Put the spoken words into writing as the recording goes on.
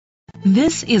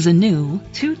This is a new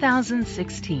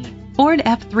 2016 Ford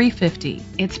F-350.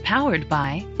 It's powered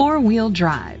by four-wheel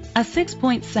drive, a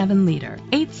 6.7-liter,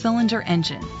 8-cylinder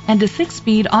engine, and a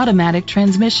 6-speed automatic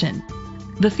transmission.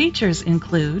 The features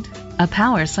include a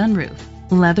power sunroof,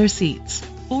 leather seats,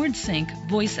 Ford Sync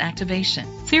voice activation,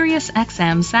 Sirius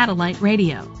XM satellite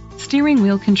radio, steering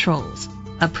wheel controls,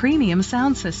 a premium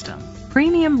sound system,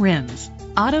 premium rims,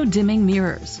 auto-dimming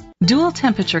mirrors, dual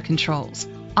temperature controls,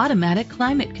 automatic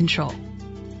climate control.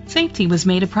 Safety was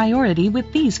made a priority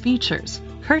with these features: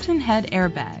 curtain head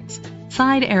airbags,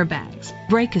 side airbags,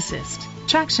 brake assist,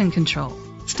 traction control,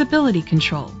 stability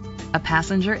control, a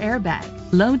passenger airbag,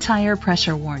 low tire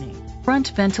pressure warning, front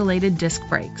ventilated disc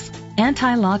brakes,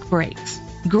 anti-lock brakes.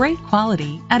 Great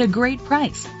quality at a great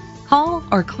price. Call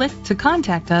or click to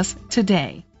contact us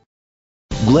today.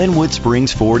 Glenwood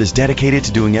Springs Ford is dedicated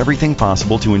to doing everything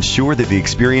possible to ensure that the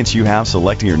experience you have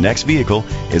selecting your next vehicle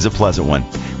is a pleasant one.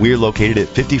 We are located at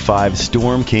 55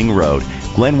 Storm King Road,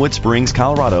 Glenwood Springs,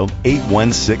 Colorado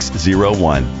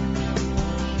 81601.